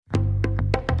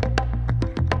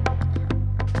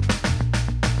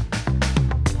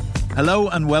Hello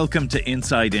and welcome to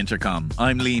Inside Intercom.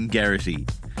 I'm Liam Geraghty.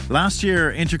 Last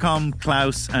year, Intercom,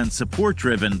 Klaus and Support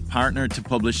Driven partnered to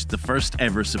publish the first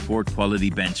ever support quality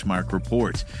benchmark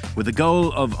report with the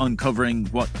goal of uncovering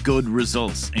what good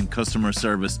results in customer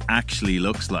service actually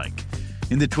looks like.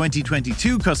 In the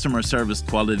 2022 Customer Service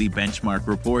Quality Benchmark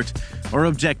Report, our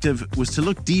objective was to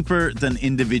look deeper than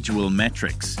individual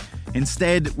metrics.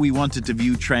 Instead, we wanted to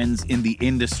view trends in the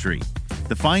industry.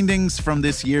 The findings from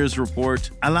this year's report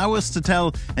allow us to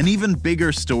tell an even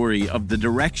bigger story of the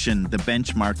direction the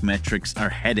benchmark metrics are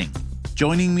heading.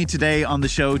 Joining me today on the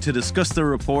show to discuss the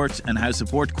report and how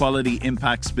support quality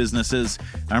impacts businesses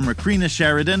are Macrina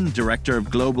Sheridan, Director of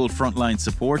Global Frontline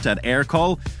Support at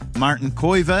Aircall, Martin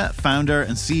Koive, Founder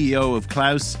and CEO of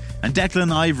Klaus, and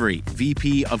Declan Ivory,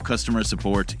 VP of Customer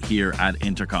Support here at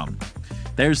Intercom.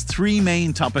 There's three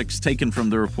main topics taken from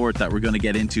the report that we're going to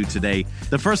get into today.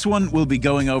 The first one will be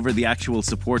going over the actual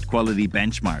support quality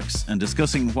benchmarks and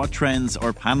discussing what trends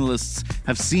our panelists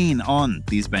have seen on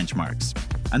these benchmarks.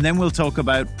 And then we'll talk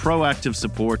about proactive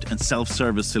support and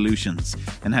self-service solutions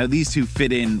and how these two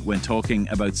fit in when talking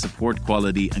about support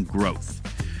quality and growth.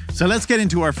 So let's get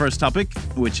into our first topic,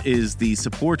 which is the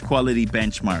support quality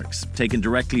benchmarks taken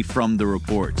directly from the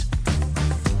report.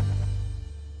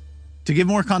 To give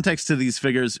more context to these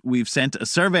figures, we've sent a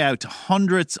survey out to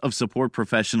hundreds of support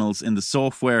professionals in the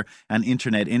software and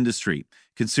internet industry,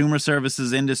 consumer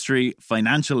services industry,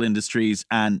 financial industries,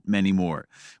 and many more,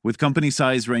 with company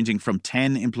size ranging from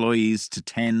 10 employees to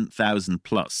 10,000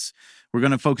 plus. We're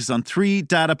going to focus on 3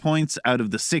 data points out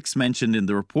of the 6 mentioned in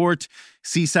the report: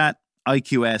 CSAT,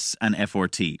 IQS, and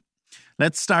FRT.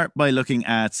 Let's start by looking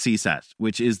at CSAT,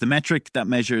 which is the metric that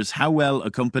measures how well a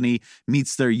company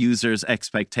meets their users'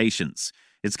 expectations.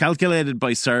 It's calculated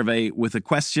by survey with a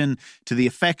question to the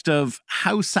effect of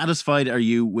how satisfied are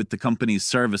you with the company's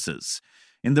services?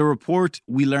 In the report,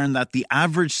 we learn that the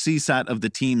average CSAT of the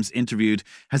teams interviewed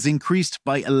has increased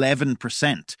by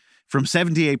 11%, from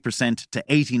 78% to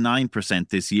 89%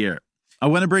 this year. I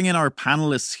want to bring in our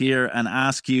panelists here and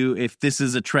ask you if this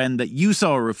is a trend that you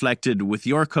saw reflected with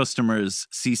your customers'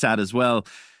 CSAT as well.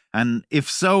 And if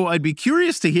so, I'd be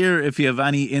curious to hear if you have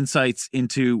any insights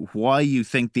into why you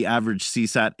think the average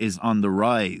CSAT is on the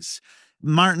rise.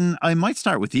 Martin, I might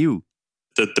start with you.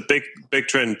 The big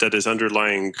trend that is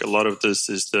underlying a lot of this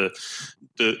is the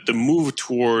move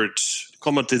towards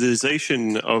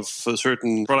commoditization of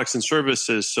certain products and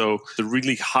services. So the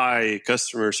really high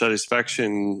customer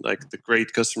satisfaction, like the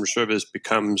great customer service,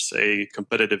 becomes a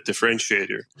competitive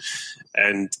differentiator.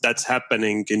 And that's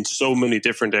happening in so many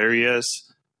different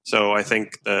areas. So I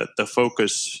think that the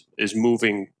focus is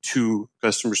moving to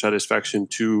customer satisfaction,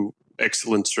 to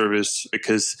excellent service,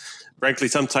 because frankly,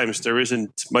 sometimes there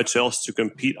isn't much else to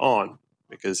compete on,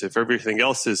 because if everything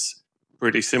else is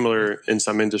pretty similar in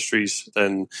some industries,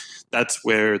 then that's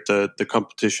where the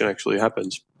competition actually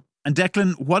happens. And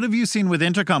Declan, what have you seen with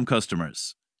Intercom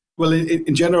customers? Well,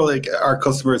 in general, our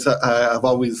customers have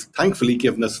always thankfully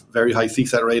given us very high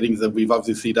CSAT ratings, and we've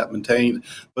obviously seen that maintained.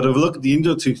 But if you look at the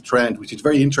industry trend, which is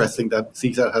very interesting, that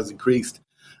CSAT has increased.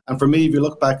 And for me, if you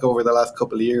look back over the last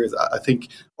couple of years, I think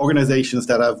organizations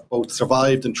that have both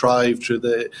survived and thrived through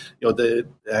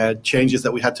the changes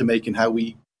that we had to make in how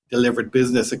we delivered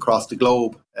business across the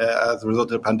globe as a result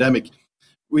of the pandemic,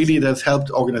 really it has helped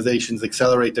organizations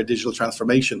accelerate their digital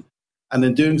transformation. And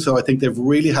in doing so, I think they've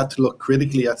really had to look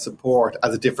critically at support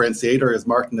as a differentiator, as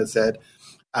Martin has said,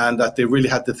 and that they really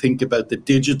had to think about the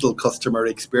digital customer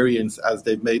experience as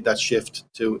they've made that shift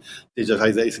to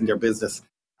digitizing their business.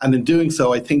 And in doing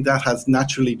so, I think that has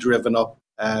naturally driven up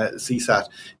CSAT.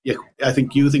 I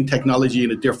think using technology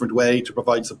in a different way to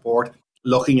provide support,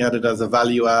 looking at it as a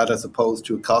value add as opposed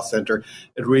to a cost center,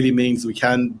 it really means we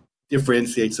can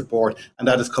differentiate support. And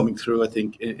that is coming through, I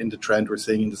think, in the trend we're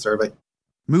seeing in the survey.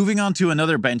 Moving on to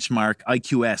another benchmark,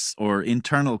 IQS, or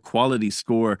Internal Quality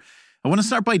Score. I want to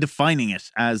start by defining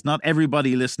it, as not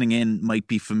everybody listening in might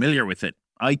be familiar with it.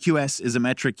 IQS is a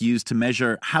metric used to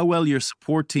measure how well your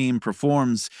support team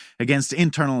performs against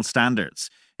internal standards.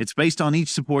 It's based on each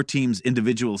support team's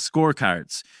individual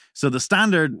scorecards, so the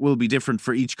standard will be different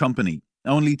for each company.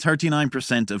 Only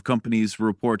 39% of companies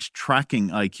report tracking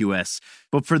IQS,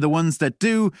 but for the ones that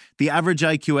do, the average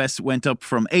IQS went up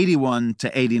from 81 to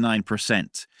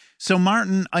 89%. So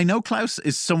Martin, I know Klaus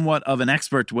is somewhat of an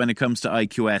expert when it comes to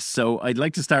IQS, so I'd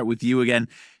like to start with you again.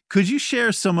 Could you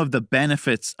share some of the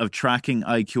benefits of tracking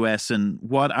IQS and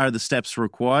what are the steps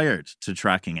required to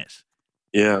tracking it?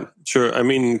 Yeah, sure. I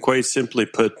mean, quite simply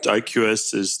put,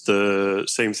 IQS is the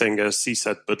same thing as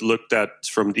CSAT, but looked at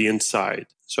from the inside.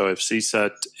 So if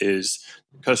CSAT is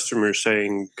customer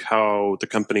saying how the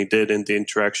company did in the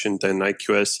interaction, then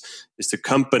IQS is the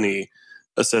company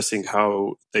assessing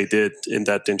how they did in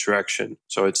that interaction.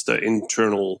 So it's the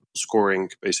internal scoring,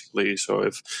 basically. So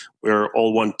if we're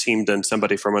all one team, then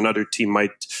somebody from another team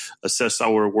might assess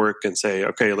our work and say,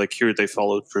 okay, like here they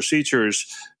followed procedures,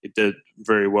 it did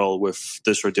very well with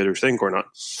this or the other thing or not.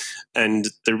 And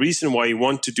the reason why you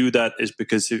want to do that is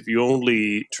because if you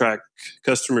only track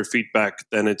customer feedback,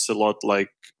 then it's a lot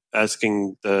like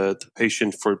asking the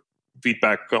patient for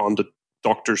feedback on the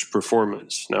doctor's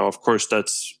performance. Now, of course,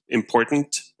 that's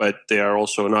important, but they are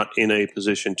also not in a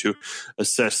position to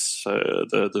assess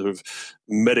the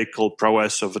medical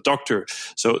prowess of a doctor.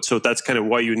 So that's kind of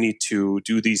why you need to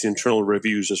do these internal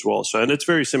reviews as well. So, and it's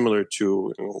very similar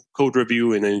to code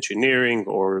review in engineering,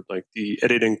 or like the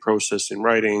editing process in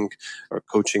writing, or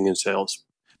coaching in sales.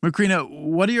 Macrina,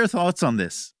 what are your thoughts on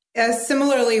this?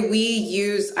 Similarly, we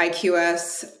use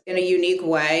IQS in a unique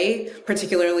way,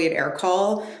 particularly at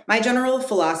Aircall. My general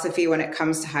philosophy when it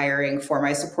comes to hiring for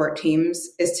my support teams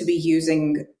is to be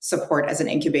using support as an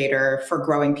incubator for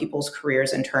growing people's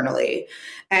careers internally.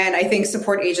 And I think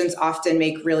support agents often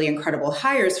make really incredible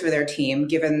hires for their team,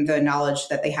 given the knowledge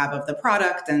that they have of the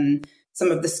product and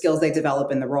some of the skills they develop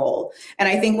in the role. And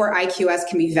I think where IQS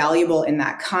can be valuable in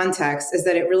that context is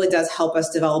that it really does help us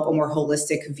develop a more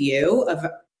holistic view of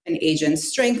an agent's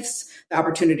strengths, the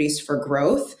opportunities for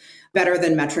growth, better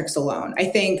than metrics alone. I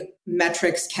think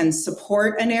metrics can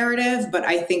support a narrative, but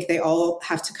I think they all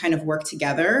have to kind of work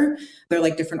together. They're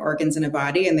like different organs in a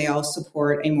body, and they all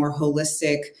support a more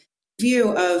holistic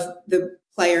view of the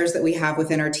players that we have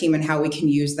within our team and how we can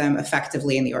use them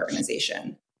effectively in the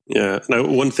organization. Yeah. Now,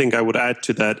 one thing I would add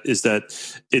to that is that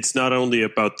it's not only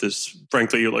about this,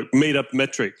 frankly, like made up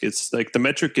metric. It's like the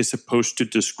metric is supposed to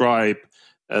describe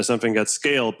something at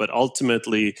scale, but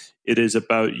ultimately it is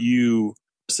about you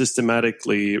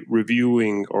systematically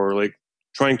reviewing or like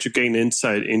trying to gain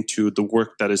insight into the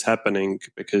work that is happening.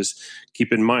 Because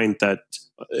keep in mind that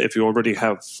if you already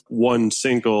have one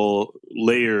single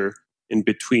layer in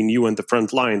between you and the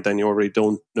front line, then you already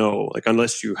don't know, like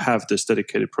unless you have this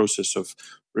dedicated process of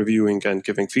reviewing and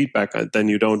giving feedback, then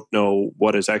you don't know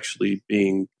what is actually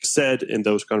being said in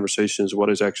those conversations, what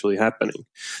is actually happening.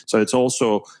 So it's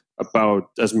also about,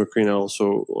 as Macrina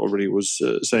also already was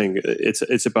saying,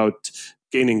 it's about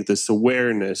gaining this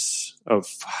awareness of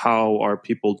how are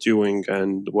people doing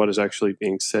and what is actually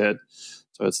being said.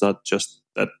 So it's not just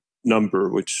that number,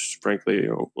 which frankly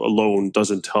alone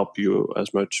doesn't help you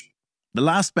as much. The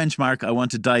last benchmark I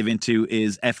want to dive into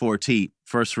is FRT,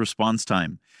 first response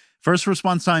time. First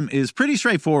response time is pretty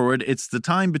straightforward. It's the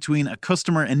time between a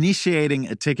customer initiating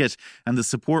a ticket and the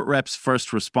support rep's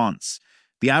first response.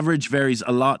 The average varies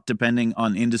a lot depending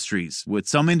on industries, with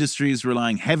some industries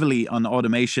relying heavily on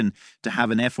automation to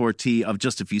have an FRT of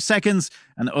just a few seconds,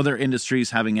 and other industries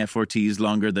having FRTs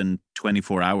longer than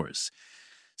 24 hours.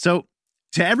 So,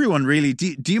 to everyone really,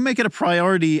 do you make it a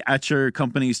priority at your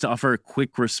companies to offer a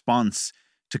quick response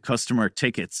to customer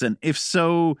tickets? And if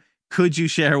so, could you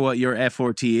share what your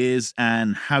FRT is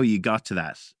and how you got to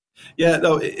that? Yeah,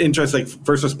 no, interesting.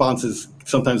 First response is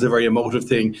sometimes a very emotive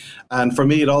thing. And for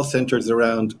me, it all centers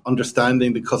around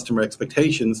understanding the customer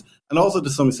expectations and also to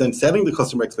some extent setting the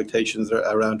customer expectations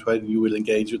around how you will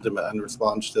engage with them and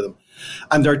respond to them.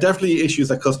 And there are definitely issues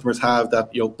that customers have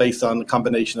that, based on the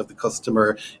combination of the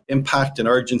customer impact and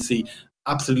urgency,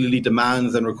 absolutely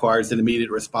demands and requires an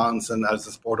immediate response. And as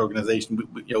a support organization,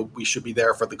 we should be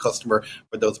there for the customer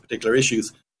for those particular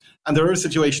issues. And there are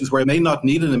situations where it may not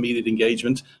need an immediate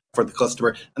engagement for the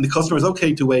customer, and the customer is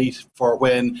okay to wait for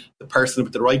when the person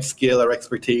with the right skill or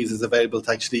expertise is available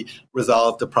to actually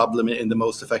resolve the problem in the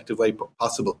most effective way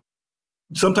possible.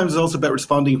 Sometimes it's also about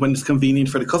responding when it's convenient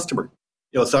for the customer.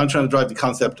 So I'm trying to drive the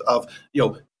concept of,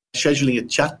 scheduling a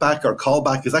chat back or call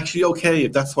back is actually okay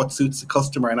if that's what suits the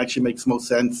customer and actually makes most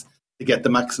sense to get the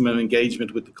maximum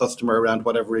engagement with the customer around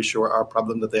whatever issue or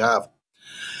problem that they have.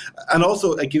 And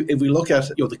also, if we look at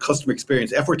the customer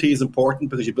experience, FRT is important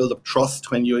because you build up trust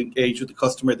when you engage with the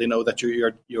customer. They know that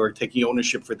you're taking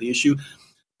ownership for the issue.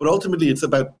 But ultimately, it's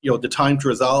about the time to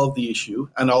resolve the issue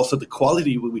and also the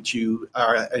quality with which you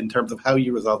are in terms of how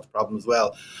you resolve the problem as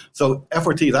well. So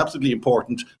FRT is absolutely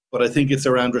important, but I think it's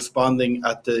around responding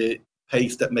at the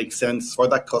pace that makes sense for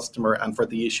that customer and for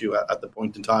the issue at the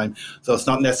point in time. So it's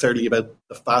not necessarily about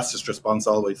the fastest response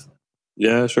always.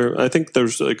 Yeah, sure. I think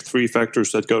there's like three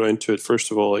factors that go into it.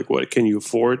 First of all, like what can you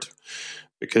afford?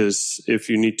 Because if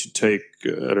you need to take,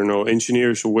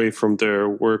 engineers away from their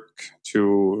work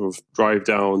to drive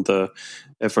down the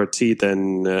FRT,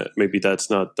 then maybe that's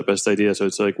not the best idea. So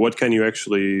it's like, what can you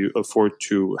actually afford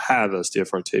to have as the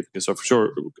FRT? Because for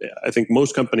sure, I think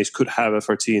most companies could have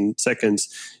FRT in seconds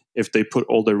if they put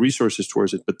all their resources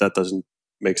towards it, but that doesn't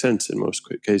make sense in most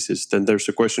cases. Then there's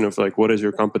the question of like, what is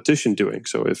your competition doing?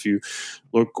 So if you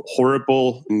look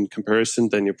horrible in comparison,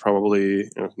 then you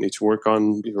probably need to work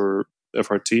on your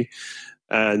FRT.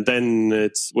 And then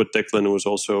it's what Declan was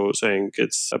also saying.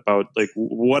 It's about like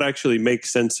what actually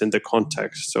makes sense in the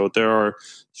context. So there are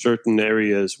certain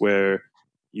areas where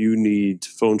you need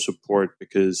phone support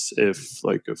because if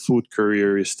like a food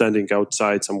courier is standing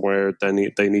outside somewhere,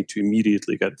 then they need to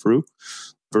immediately get through.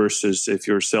 Versus if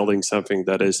you're selling something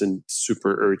that isn't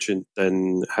super urgent,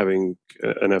 then having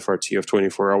an FRT of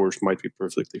 24 hours might be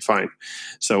perfectly fine.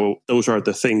 So those are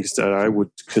the things that I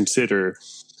would consider.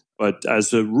 But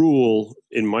as a rule,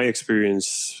 in my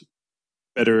experience,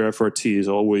 better FRT is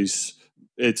always,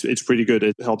 it's pretty good.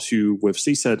 It helps you with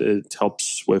CSAT. It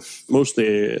helps with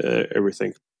mostly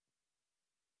everything.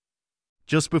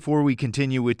 Just before we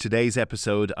continue with today's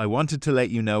episode, I wanted to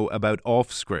let you know about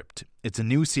OffScript. It's a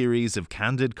new series of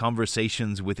candid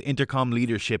conversations with Intercom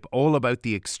leadership all about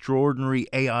the extraordinary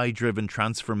AI-driven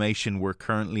transformation we're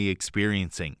currently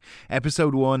experiencing.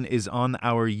 Episode 1 is on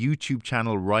our YouTube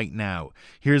channel right now.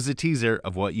 Here's a teaser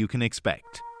of what you can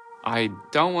expect. I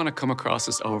don't want to come across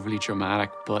as overly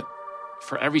dramatic, but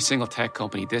for every single tech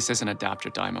company, this is an adapt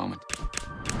or die moment.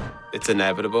 It's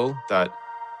inevitable that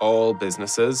all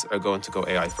businesses are going to go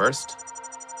AI first.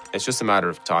 It's just a matter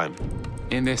of time.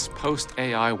 In this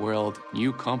post-AI world,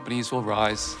 new companies will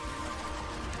rise,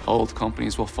 old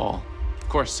companies will fall. Of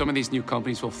course, some of these new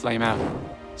companies will flame out.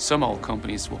 Some old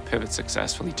companies will pivot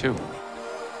successfully too.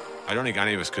 I don't think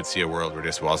any of us could see a world where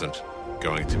this wasn't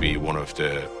going to be one of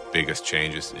the biggest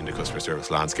changes in the customer service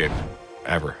landscape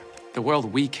ever. The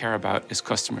world we care about is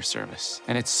customer service,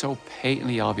 and it's so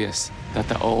patently obvious that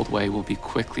the old way will be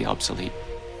quickly obsolete.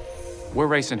 We're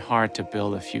racing hard to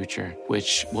build a future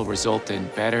which will result in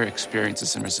better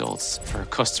experiences and results for our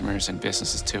customers and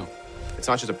businesses too. It's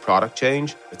not just a product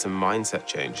change, it's a mindset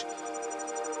change.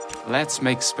 Let's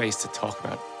make space to talk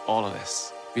about all of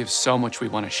this. We have so much we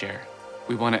want to share.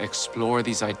 We want to explore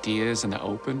these ideas in the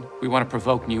open. We want to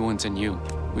provoke new ones in you.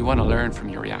 We want to learn from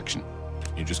your reaction.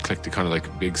 You just click the kind of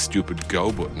like big stupid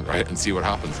go button, right, and see what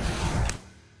happens.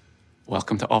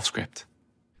 Welcome to OffScript.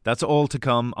 That's all to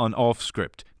come on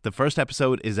OffScript. The first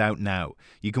episode is out now.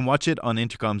 You can watch it on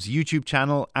Intercom's YouTube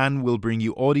channel, and we'll bring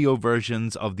you audio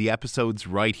versions of the episodes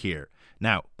right here.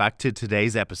 Now, back to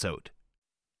today's episode.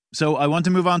 So I want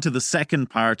to move on to the second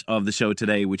part of the show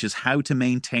today, which is how to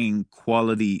maintain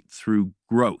quality through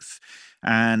growth.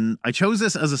 And I chose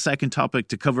this as a second topic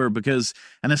to cover because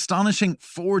an astonishing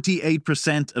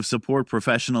 48% of support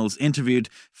professionals interviewed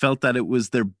felt that it was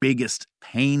their biggest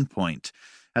pain point.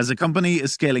 As a company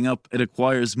is scaling up, it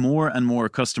acquires more and more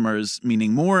customers,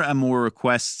 meaning more and more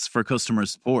requests for customer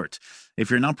support. If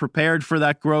you're not prepared for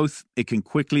that growth, it can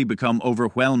quickly become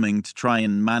overwhelming to try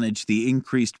and manage the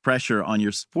increased pressure on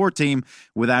your support team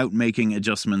without making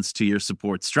adjustments to your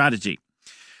support strategy.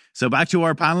 So back to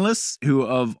our panelists who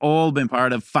have all been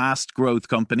part of fast growth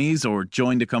companies or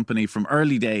joined a company from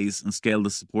early days and scaled the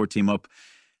support team up.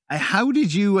 How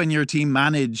did you and your team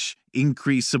manage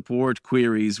increased support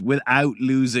queries without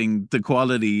losing the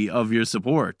quality of your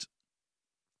support?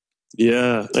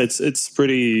 Yeah, it's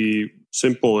pretty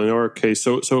simple in our case.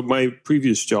 So my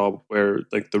previous job, where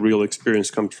like the real experience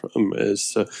comes from,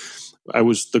 is I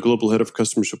was the global head of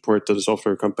customer support at a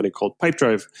software company called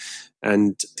Pipedrive,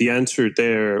 and the answer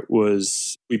there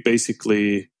was we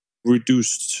basically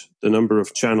reduced the number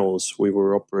of channels we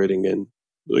were operating in.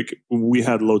 Like we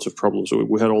had loads of problems.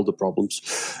 We had all the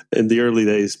problems in the early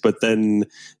days. But then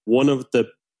one of the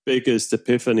biggest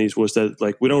epiphanies was that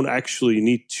like we don't actually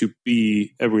need to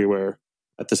be everywhere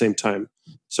at the same time.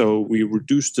 So we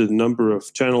reduced the number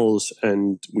of channels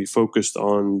and we focused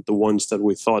on the ones that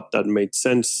we thought that made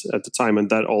sense at the time. And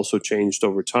that also changed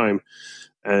over time.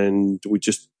 And we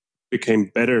just became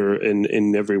better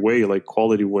in every way. Like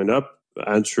quality went up,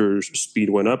 answer speed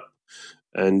went up,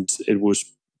 and it was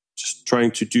just trying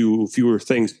to do fewer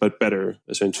things, but better,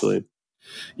 essentially.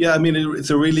 Yeah, I mean, it's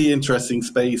a really interesting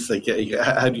space. Like,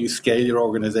 how do you scale your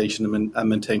organization and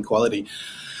maintain quality?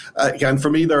 Again, for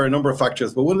me, there are a number of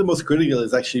factors, but one of the most critical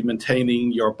is actually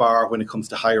maintaining your bar when it comes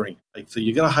to hiring. Like, so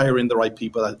you're going to hire in the right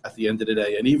people at the end of the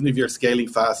day. And even if you're scaling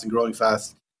fast and growing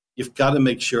fast, you've got to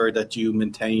make sure that you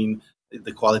maintain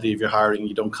the quality of your hiring.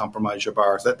 You don't compromise your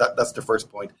bar. So that's the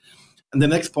first point. And the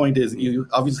next point is you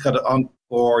obviously got to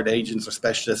board agents or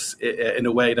specialists in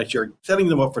a way that you're setting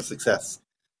them up for success.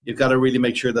 You've got to really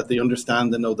make sure that they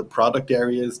understand and know the product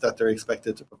areas that they're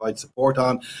expected to provide support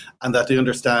on, and that they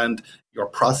understand your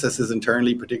processes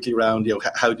internally, particularly around,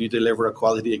 how do you deliver a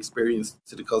quality experience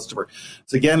to the customer.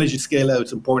 So again, as you scale out,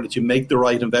 it's important that you make the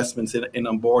right investments in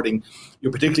onboarding.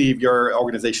 Particularly if your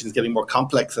organization is getting more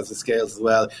complex as it scales as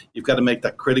well, you've got to make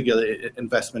that critical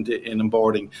investment in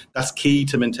onboarding. That's key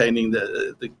to maintaining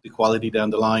the quality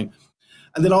down the line.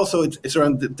 And then also it's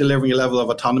around delivering a level of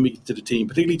autonomy to the team,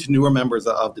 particularly to newer members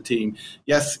of the team.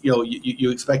 Yes,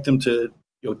 you expect them to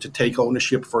take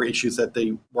ownership for issues that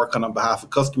they work on behalf of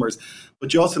customers,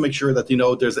 but you also make sure that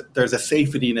there's a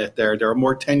safety net there. There are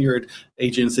more tenured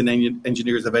agents and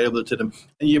engineers available to them,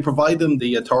 and you provide them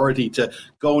the authority to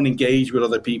go and engage with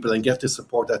other people and get the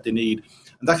support that they need.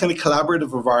 And that kind of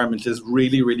collaborative environment is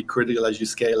really, really critical as you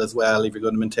scale as well, if you're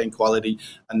going to maintain quality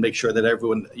and make sure that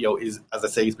everyone, is, as I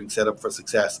say, is being set up for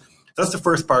success. That's the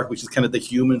first part, which is kind of the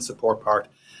human support part.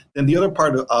 Then the other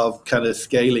part of kind of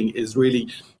scaling is really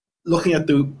looking at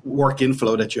the work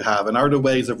inflow that you have, and are there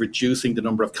ways of reducing the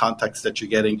number of contacts that you're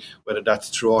getting, whether that's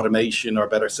through automation or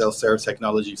better self-serve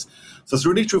technologies. So it's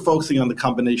really through focusing on the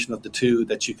combination of the two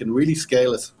that you can really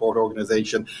scale a support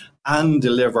organization and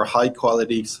deliver high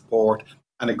quality support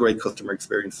and a great customer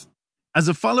experience. As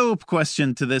a follow-up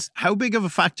question to this, how big of a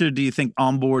factor do you think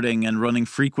onboarding and running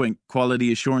frequent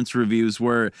quality assurance reviews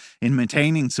were in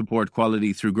maintaining support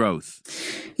quality through growth?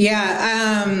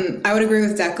 Yeah, I would agree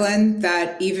with Declan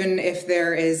that even if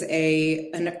there is a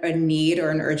need or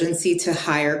an urgency to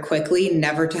hire quickly,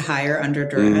 never to hire under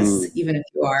duress, even if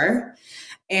you are.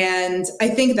 And I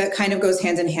think that kind of goes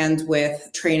hand in hand with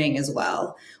training as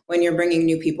well. When you're bringing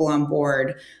new people on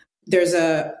board, there's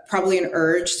probably an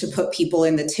urge to put people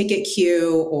in the ticket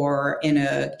queue or in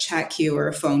a chat queue or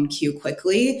a phone queue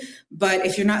quickly. But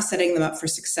if you're not setting them up for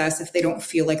success, if they don't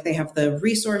feel like they have the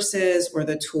resources or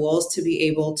the tools to be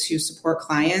able to support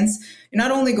clients, you're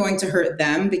not only going to hurt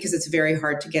them because it's very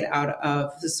hard to get out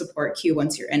of the support queue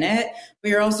once you're in it, but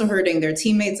you're also hurting their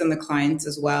teammates and the clients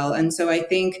as well. And so I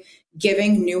think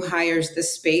giving new hires the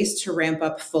space to ramp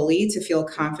up fully, to feel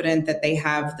confident that they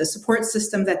have the support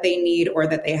system that they need or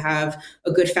that they have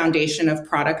a good foundation of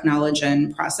product knowledge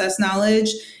and process knowledge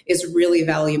is really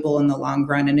valuable in the long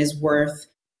run and is worth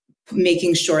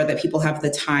making sure that people have the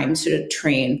time to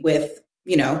train with,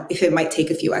 if it might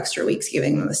take a few extra weeks,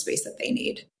 giving them the space that they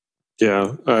need.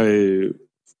 Yeah, I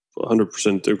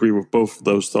 100% agree with both of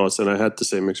those thoughts. And I had the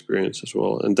same experience as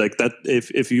well. And like that,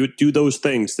 if you do those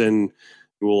things, then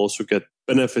you will also get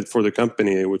benefit for the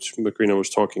company, which Macrina was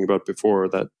talking about before,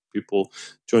 that people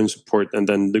join support and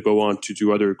then they go on to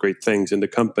do other great things in the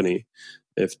company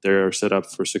if they're set up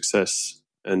for success.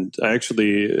 And I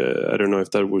actually, I don't know if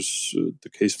that was the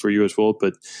case for you as well,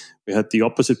 but we had the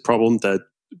opposite problem that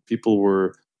people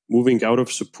were moving out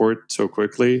of support so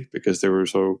quickly because they were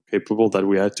so capable that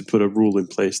we had to put a rule in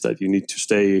place that you need to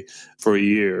stay for a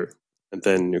year and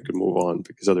then you can move on,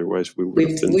 because otherwise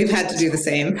we've had to do the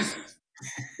same.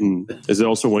 Is it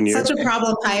also 1 year? Such a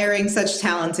problem hiring such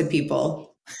talented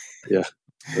people. Yeah,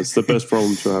 that's the best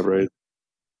problem to have, right?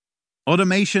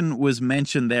 Automation was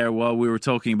mentioned there while we were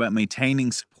talking about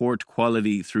maintaining support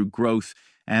quality through growth.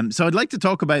 So I'd like to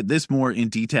talk about this more in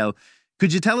detail.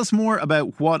 Could you tell us more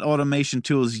about what automation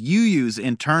tools you use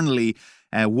internally,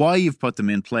 why you've put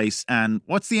them in place, and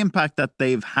what's the impact that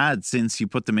they've had since you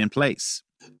put them in place?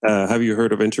 Have you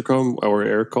heard of Intercom or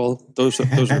Aircall? Those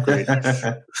are great.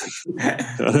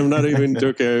 I'm not even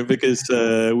joking, because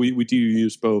we do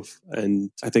use both. And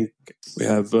I think we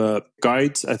have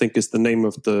Guides, I think is the name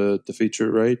of the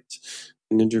feature, right?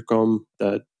 In Intercom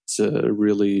that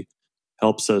really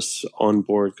helps us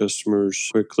onboard customers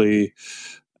quickly.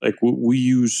 Like we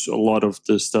use a lot of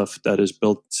the stuff that is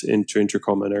built into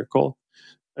Intercom and Aircall.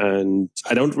 And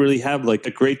I don't really have like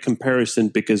a great comparison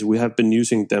because we have been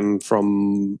using them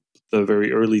from the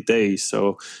very early days.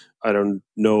 So I don't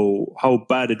know how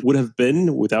bad it would have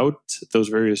been without those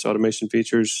various automation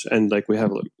features. And like we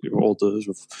have like all those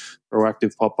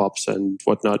proactive pop-ups and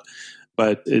whatnot,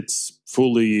 but it's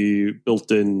fully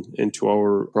built into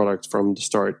our product from the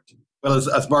start. Well,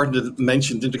 as Martin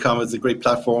mentioned, Intercom is a great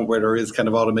platform where there is kind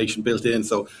of automation built in.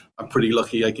 So I'm pretty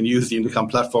lucky I can use the Intercom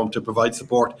platform to provide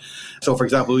support. So, for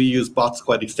example, we use bots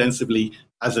quite extensively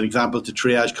as an example to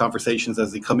triage conversations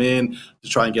as they come in, to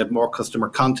try and get more customer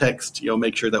context,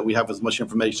 make sure that we have as much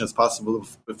information as possible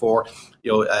before,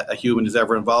 a human is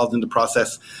ever involved in the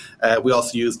process. We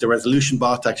also use the resolution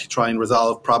bot to actually try and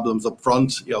resolve problems up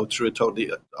front, through a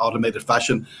totally automated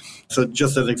fashion. So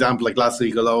just as an example, like last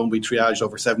week alone, we triaged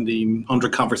over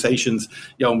 1,700 conversations,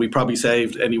 and we probably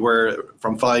saved anywhere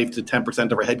from 5 to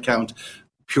 10% of our headcount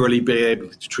purely be able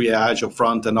to triage up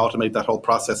front and automate that whole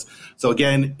process. So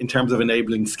again, in terms of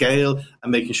enabling scale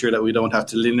and making sure that we don't have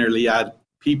to linearly add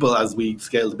people as we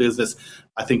scale the business,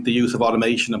 I think the use of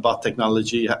automation and bot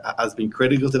technology has been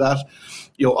critical to that.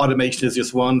 Automation is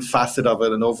just one facet of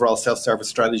it, an overall self-service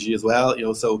strategy as well.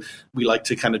 So we like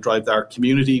to kind of drive our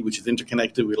community, which is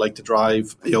interconnected. We like to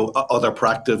drive, other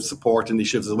proactive support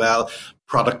initiatives as well,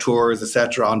 product tours,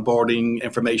 etc., onboarding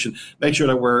information. Make sure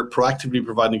that we're proactively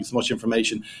providing as much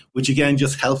information, which again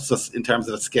just helps us in terms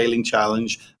of the scaling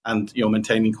challenge and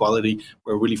maintaining quality.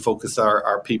 We're really focused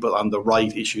our people on the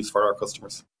right issues for our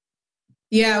customers.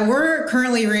 Yeah, we're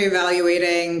currently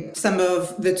reevaluating some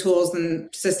of the tools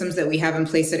and systems that we have in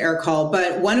place at Aircall.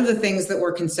 But one of the things that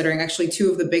we're considering, actually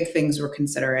two of the big things we're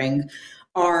considering,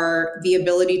 are the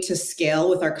ability to scale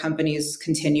with our company's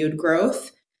continued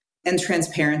growth and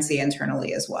transparency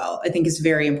internally as well. I think is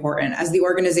very important. As the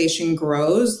organization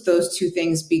grows, those two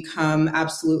things become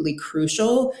absolutely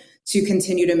crucial to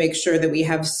continue to make sure that we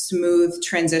have smooth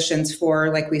transitions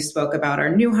for, like we spoke about, our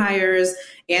new hires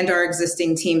and our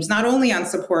existing teams, not only on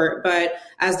support, but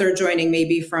as they're joining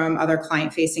maybe from other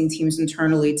client-facing teams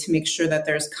internally, to make sure that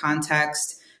there's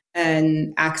context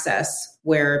and access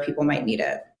where people might need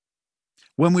it.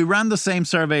 When we ran the same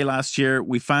survey last year,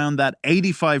 we found that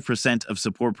 85% of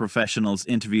support professionals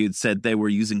interviewed said they were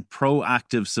using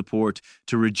proactive support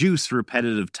to reduce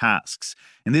repetitive tasks.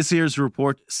 In this year's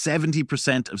report,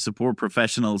 70% of support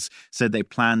professionals said they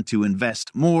plan to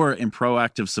invest more in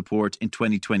proactive support in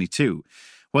 2022.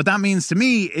 What that means to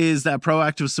me is that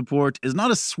proactive support is not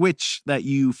a switch that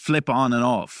you flip on and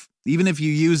off. Even if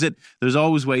you use it, there's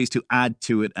always ways to add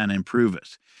to it and improve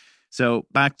it. So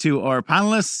back to our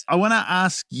panelists, I want to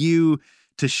ask you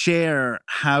to share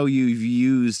how you've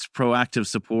used proactive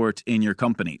support in your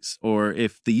companies, or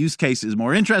if the use case is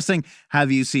more interesting,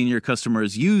 have you seen your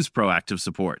customers use proactive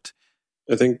support?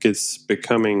 I think it's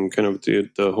becoming kind of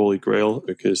the holy grail,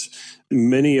 because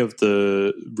many of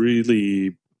the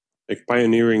really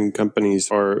pioneering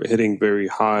companies are hitting very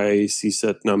high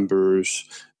CSAT numbers,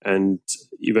 and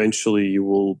eventually you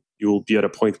will be at a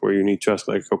point where you need to ask,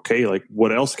 okay,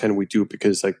 what else can we do?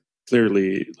 Because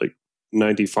clearly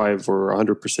 95 or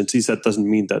 100% CSAT doesn't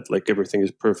mean that everything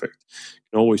is perfect. You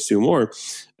can always do more.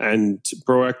 And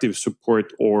proactive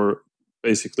support, or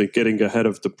basically getting ahead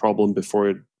of the problem before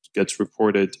it gets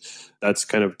reported, that's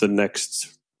kind of the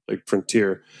next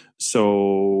frontier.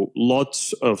 So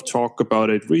lots of talk about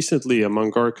it recently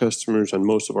among our customers, and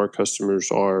most of our customers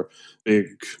are big,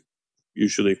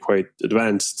 usually quite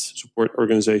advanced support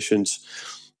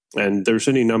organizations. And there's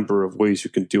any number of ways you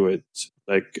can do it.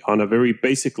 On a very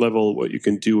basic level, what you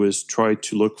can do is try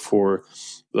to look for,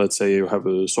 let's say you have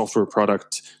a software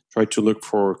product, try to look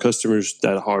for customers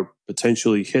that are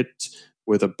potentially hit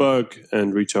with a bug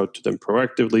and reach out to them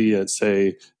proactively and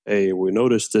say, hey, we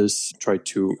noticed this. Try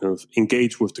to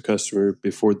engage with the customer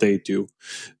before they do.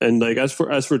 And as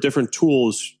for different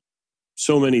tools,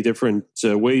 so many different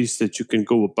ways that you can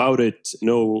go about it.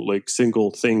 No single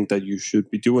thing that you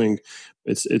should be doing.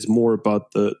 It's more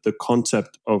about the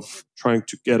concept of trying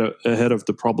to get ahead of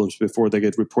the problems before they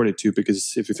get reported to.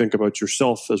 Because if you think about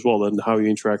yourself as well and how you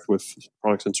interact with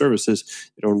products and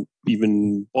services, you don't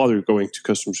even bother going to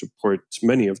customer support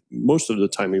most of the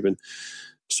time even.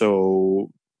 So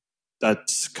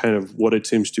that's kind of what it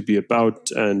seems to be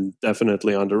about, and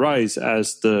definitely on the rise,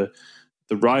 as the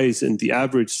rise in the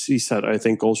average CSAT, I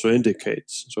think, also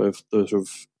indicates. So if the sort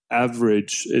of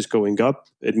average is going up,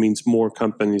 it means more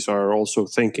companies are also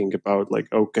thinking about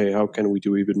okay, how can we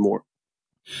do even more?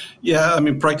 Yeah,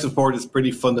 proactive support is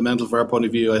pretty fundamental from our point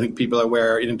of view. I think people are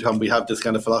aware in Intercom we have this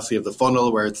kind of philosophy of the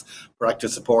funnel, where it's proactive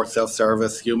support,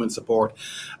 self-service, human support.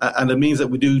 And it means that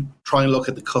we do try and look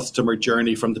at the customer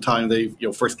journey from the time they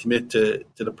first commit to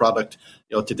the product,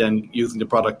 to then using the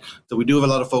product. So we do have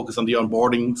a lot of focus on the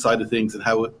onboarding side of things and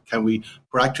how can we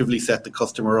proactively set the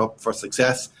customer up for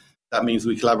success. That means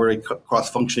we collaborate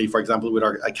cross-functionally, for example, with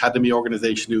our academy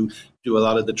organization, who do a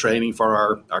lot of the training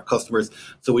for our customers.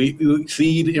 So we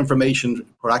feed information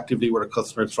proactively with our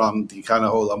customers from the kind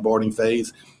of whole onboarding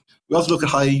phase. We also look at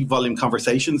high volume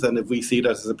conversations, and if we see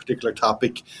that as a particular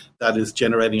topic that is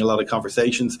generating a lot of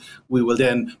conversations, we will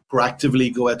then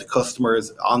proactively go out to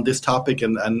customers on this topic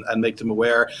and make them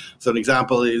aware. So an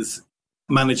example is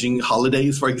managing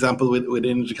holidays, for example, within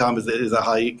Intercom is a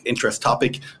high interest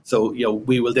topic. So,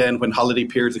 we will then, when holiday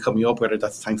periods are coming up, whether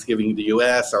that's Thanksgiving in the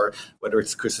US or whether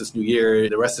it's Christmas, New Year,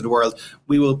 the rest of the world,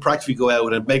 we will practically go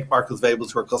out and make markets available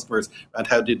to our customers and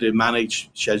how do they manage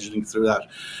scheduling through that.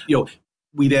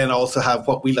 We then also have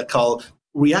what we call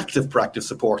reactive proactive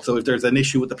support. So if there's an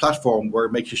issue with the platform, we're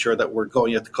making sure that we're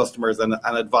going at the customers and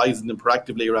advising them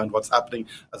proactively around what's happening,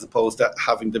 as opposed to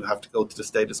having them have to go to the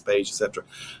status page, etc.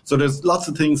 So there's lots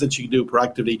of things that you can do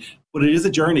proactively, but it is a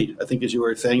journey, I think, as you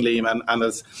were saying, Liam, and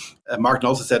as Martin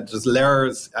also said, there's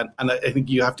layers, and I think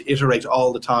you have to iterate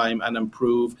all the time and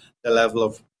improve the level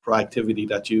of proactivity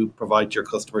that you provide to your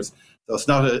customers. So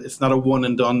it's not a one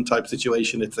and done type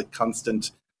situation. It's a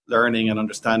constant learning and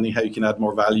understanding how you can add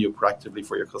more value proactively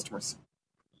for your customers.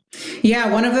 Yeah,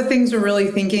 one of the things we're really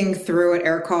thinking through at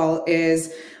AirCall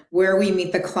is where we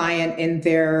meet the client in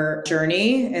their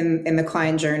journey, in the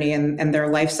client journey and their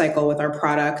life cycle with our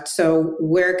product. So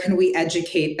where can we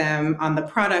educate them on the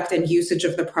product and usage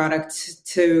of the product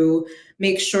to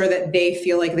make sure that they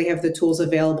feel like they have the tools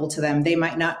available to them? They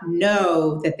might not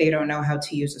know that they don't know how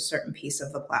to use a certain piece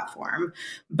of the platform,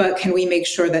 but can we make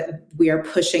sure that we are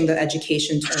pushing the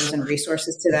education tools and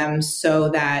resources to them so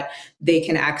that they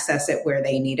can access it where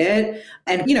they need it?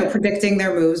 And, predicting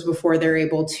their moves before they're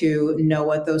able to know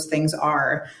what those things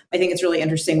are. I think it's really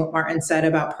interesting what Martin said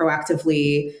about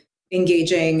proactively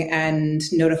engaging and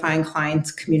notifying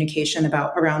clients communication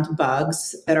around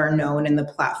bugs that are known in the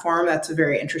platform. That's a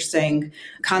very interesting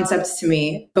concept to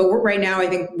me. But right now, I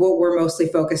think what we're mostly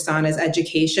focused on is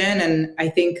education. And I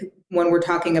think when we're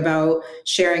talking about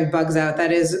sharing bugs out,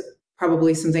 that is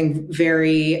probably something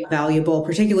very valuable,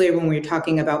 particularly when we're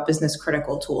talking about business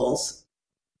critical tools.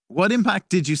 What impact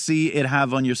did you see it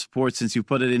have on your support since you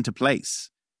put it into place?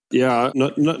 Yeah,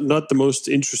 not the most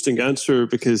interesting answer,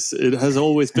 because it has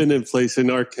always been in place in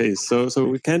our case. So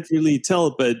we can't really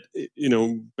tell, but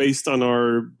based on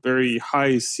our very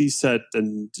high CSAT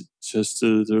and just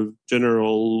the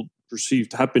general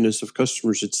perceived happiness of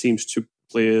customers, it seems to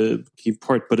play a key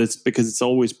part. But it's because it's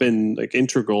always been like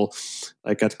integral.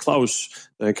 Like at Klaus,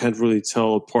 I can't really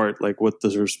tell apart like what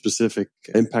the specific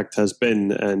impact has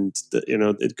been, and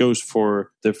it goes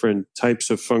for different types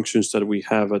of functions that we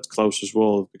have at Klaus as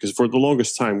well. Because for the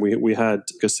longest time we had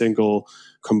a single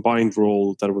combined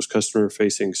role that was customer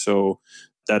facing, so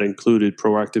that included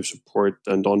proactive support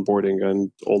and onboarding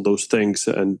and all those things.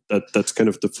 And that's kind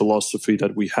of the philosophy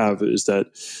that we have, is that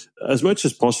as much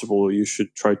as possible, you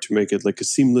should try to make it like a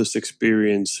seamless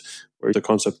experience, or the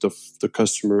concept of the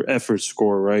customer effort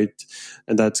score, right?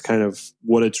 And that's kind of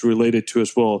what it's related to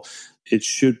as well. It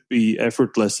should be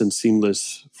effortless and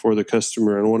seamless for the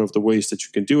customer. And one of the ways that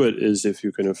you can do it is if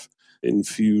you kind of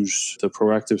infuse the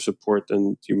proactive support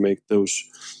and you make those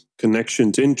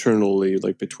connections internally,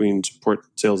 like between support,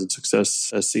 sales, and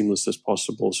success, as seamless as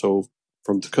possible. So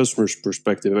from the customer's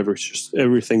perspective,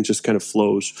 everything just kind of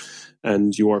flows,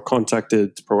 and you are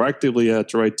contacted proactively at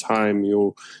the right time.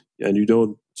 You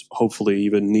don't hopefully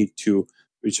even need to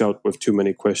reach out with too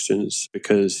many questions,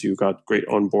 because you got great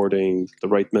onboarding, the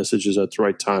right messages at the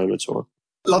right time, and so on.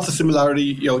 Lots of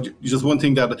similarity. Just one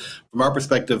thing that from our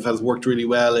perspective has worked really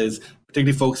well is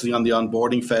particularly focusing on the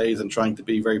onboarding phase and trying to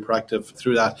be very proactive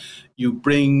through that. You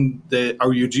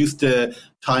reduce the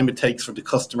time it takes for the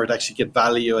customer to actually get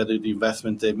value out of the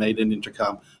investment they've made in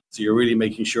Intercom. So you're really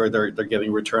making sure they're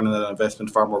getting return on that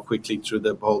investment far more quickly through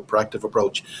the whole proactive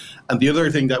approach. And the other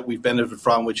thing that we've benefited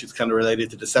from, which is kind of related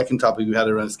to the second topic we had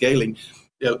around scaling,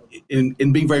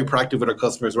 in being very proactive with our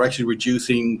customers, we're actually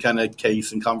reducing kind of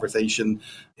case and conversation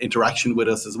interaction with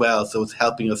us as well. So it's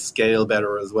helping us scale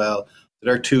better as well.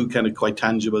 There are two kind of quite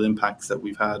tangible impacts that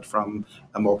we've had from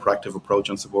a more proactive approach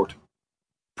on support.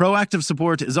 Proactive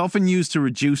support is often used to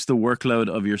reduce the workload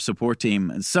of your support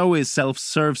team, and so is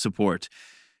self-serve support.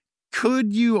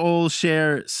 Could you all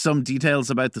share some details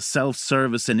about the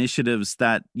self-service initiatives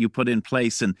that you put in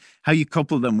place and how you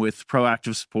couple them with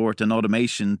proactive support and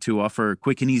automation to offer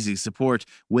quick and easy support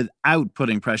without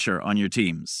putting pressure on your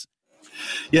teams?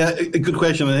 Yeah, a good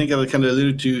question. I think I kind of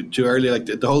alluded to earlier, like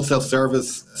the whole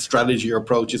self-service strategy or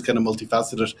approach is kind of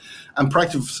multifaceted, and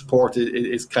proactive support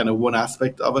is kind of one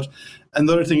aspect of it.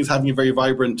 Another thing is having a very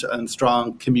vibrant and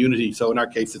strong community. So in our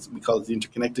case, we call it the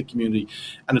interconnected community,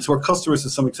 and it's where customers to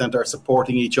some extent are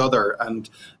supporting each other, and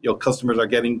customers are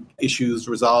getting issues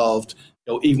resolved,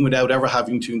 even without ever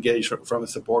having to engage from a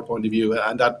support point of view,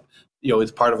 and that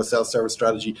it's part of a self-service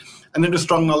strategy. And then there's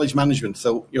strong knowledge management.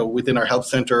 So, within our help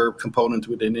center component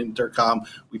within Intercom,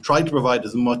 we try to provide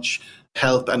as much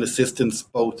help and assistance,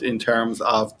 both in terms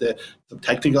of the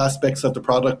technical aspects of the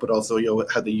product, but also,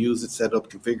 how they use it, set up,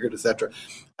 configured, etc.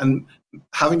 And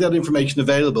having that information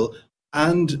available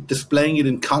and displaying it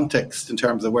in context in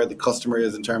terms of where the customer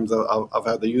is, in terms of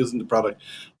how they're using the product,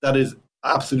 that is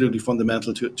absolutely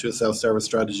fundamental to a self-service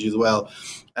strategy as well.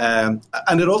 And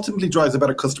it ultimately drives a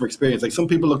better customer experience. Like some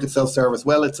people look at self-service,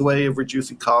 well, it's a way of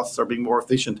reducing costs or being more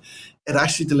efficient. It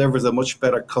actually delivers a much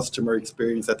better customer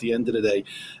experience at the end of the day,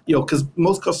 because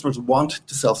most customers want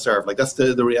to self-serve. Like that's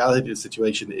the reality of the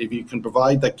situation. If you can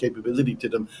provide that capability to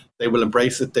them, they will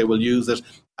embrace it, they will use it,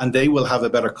 and they will have a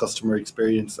better customer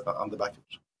experience on the back of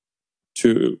it.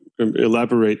 To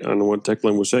elaborate on what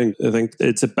Declan was saying, I think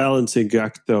it's a balancing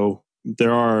act, though.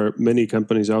 There are many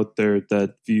companies out there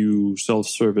that view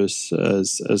self-service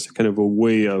as kind of a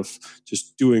way of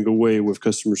just doing away with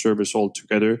customer service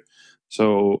altogether.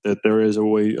 So that there is a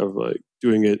way of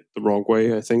doing it the wrong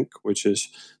way, I think, which is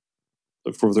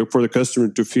for the customer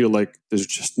to feel like there's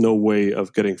just no way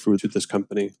of getting through to this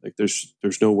company. Like there's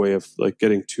no way of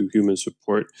getting to human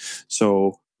support.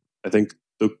 So I think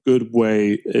the good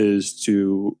way is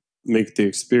to make the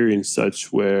experience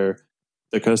such where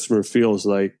the customer feels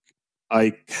like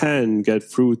I can get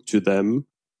through to them.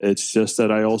 It's just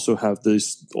that I also have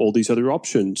all these other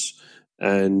options.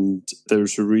 And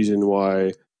there's a reason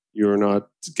why you're not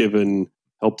given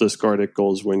help desk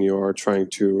articles when you are trying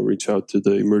to reach out to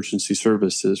the emergency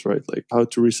services, right? Like how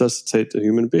to resuscitate a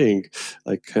human being.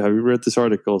 Like, have you read this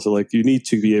article? So you need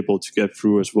to be able to get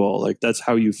through as well. Like that's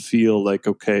how you feel like,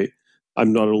 okay,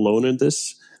 I'm not alone in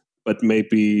this, but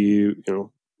maybe,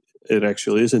 it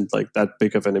actually isn't that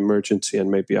big of an emergency, and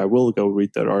maybe I will go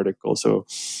read that article. So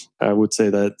I would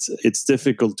say that it's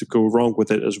difficult to go wrong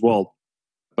with it as well.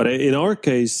 But in our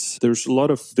case, there's a lot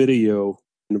of video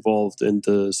involved in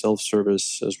the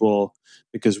self-service as well,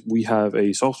 because we have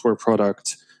a software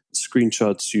product.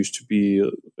 Screenshots used to be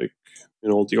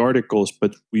the articles,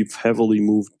 but we've heavily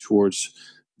moved towards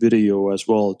video as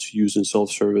well to use in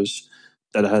self-service.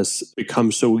 That has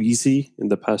become so easy in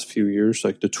the past few years.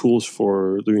 Like the tools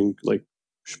for doing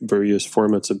various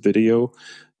formats of video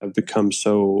have become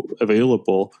so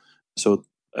available. So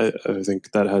I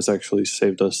think that has actually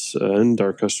saved us and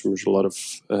our customers a lot of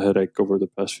headache over the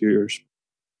past few years.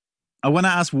 I want to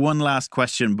ask one last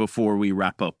question before we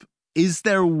wrap up. Is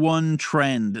there one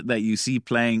trend that you see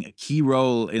playing a key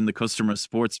role in the customer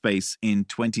support space in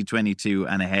 2022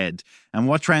 and ahead? And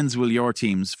what trends will your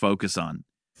teams focus on?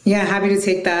 Yeah, happy to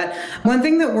take that. One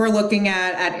thing that we're looking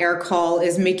at AirCall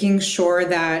is making sure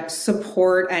that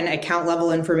support and account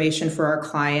level information for our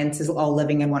clients is all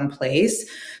living in one place.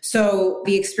 So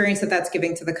the experience that that's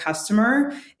giving to the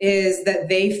customer is that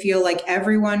they feel like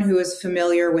everyone who is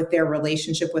familiar with their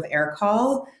relationship with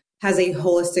AirCall has a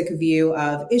holistic view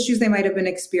of issues they might have been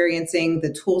experiencing,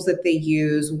 the tools that they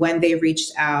use, when they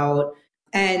reached out,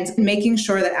 and making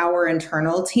sure that our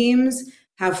internal teams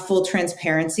have full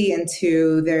transparency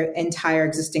into their entire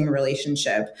existing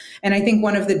relationship. And I think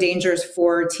one of the dangers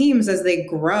for teams as they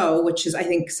grow, which is I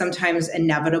think sometimes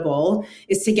inevitable,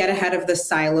 is to get ahead of the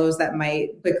silos that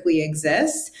might quickly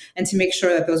exist and to make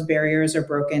sure that those barriers are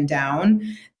broken down.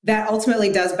 That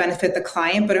ultimately does benefit the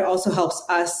client, but it also helps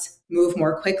us move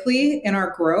more quickly in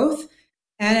our growth.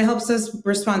 And it helps us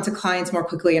respond to clients more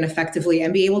quickly and effectively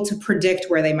and be able to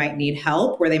predict where they might need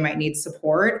help, where they might need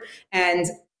support. And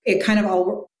it kind of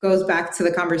all goes back to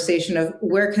the conversation of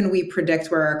where can we predict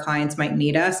where our clients might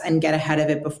need us and get ahead of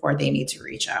it before they need to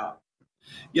reach out.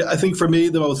 Yeah, I think for me,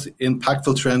 the most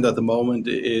impactful trend at the moment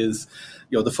is,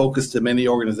 the focus that many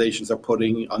organizations are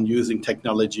putting on using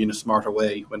technology in a smarter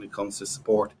way when it comes to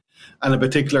support. And in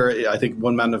particular, I think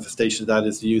one manifestation of that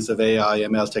is the use of AI,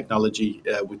 ML technology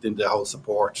within the whole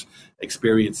support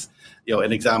experience.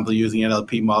 An example, using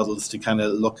NLP models to kind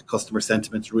of look at customer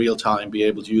sentiments real time, be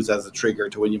able to use as a trigger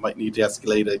to when you might need to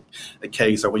escalate a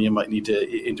case or when you might need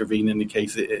to intervene in the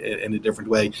case in a different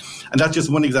way. And that's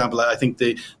just one example. I think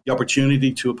the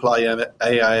opportunity to apply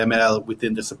AI, ML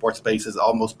within the support space is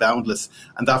almost boundless.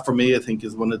 And that for me, I think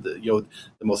is one of the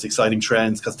most exciting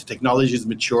trends, because the technology is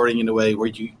maturing in a way where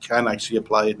you can actually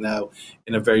apply it now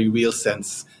in a very real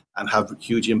sense and have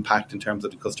huge impact in terms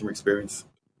of the customer experience.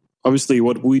 Obviously,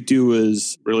 what we do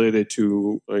is related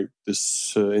to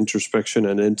this introspection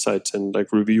and insights and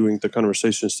reviewing the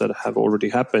conversations that have already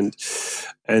happened.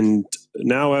 And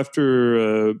now,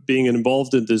 after being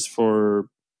involved in this for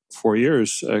 4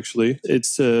 years, actually,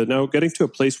 it's now getting to a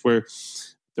place where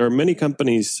there are many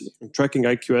companies tracking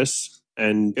IQS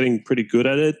and getting pretty good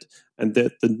at it. And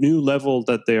that the new level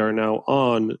that they are now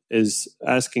on is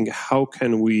asking, how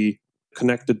can we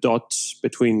connect the dots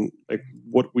between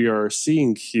what we are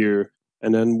seeing here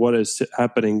and then what is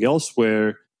happening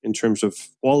elsewhere in terms of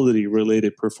quality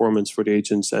related performance for the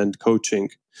agents and coaching.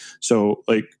 So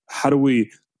how do we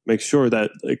make sure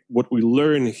that what we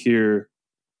learn here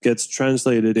gets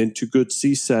translated into good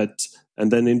CSAT And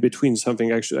then in between,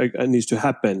 something actually needs to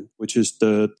happen, which is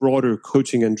the broader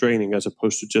coaching and training, as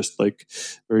opposed to just like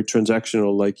very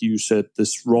transactional, like you said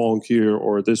this wrong here,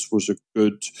 or this was a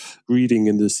good reading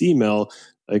in this email.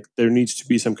 Like there needs to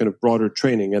be some kind of broader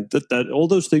training, and that all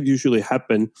those things usually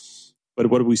happen. But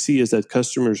what we see is that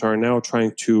customers are now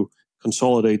trying to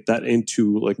consolidate that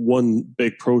into like one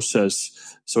big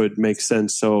process, so it makes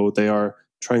sense. So they are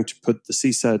trying to put the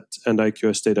CSAT and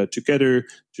IQS data together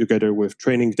with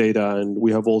training data, and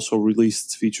we have also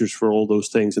released features for all those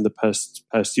things in the past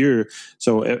year.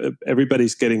 So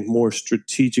everybody's getting more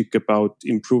strategic about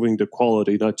improving the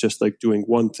quality, not just like doing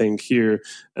one thing here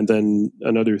and then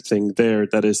another thing there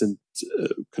that isn't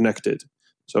connected.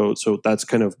 So that's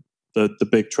kind of the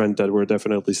big trend that we're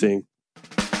definitely seeing.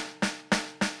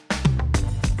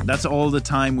 That's all the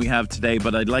time we have today,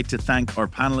 but I'd like to thank our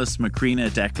panellists, Macrina,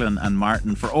 Declan and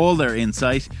Martin, for all their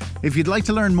insight. If you'd like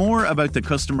to learn more about the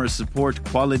Customer Support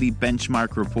Quality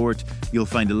Benchmark Report, you'll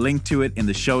find a link to it in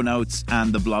the show notes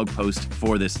and the blog post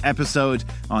for this episode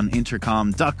on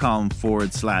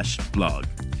intercom.com/blog.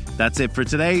 That's it for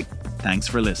today. Thanks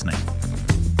for listening.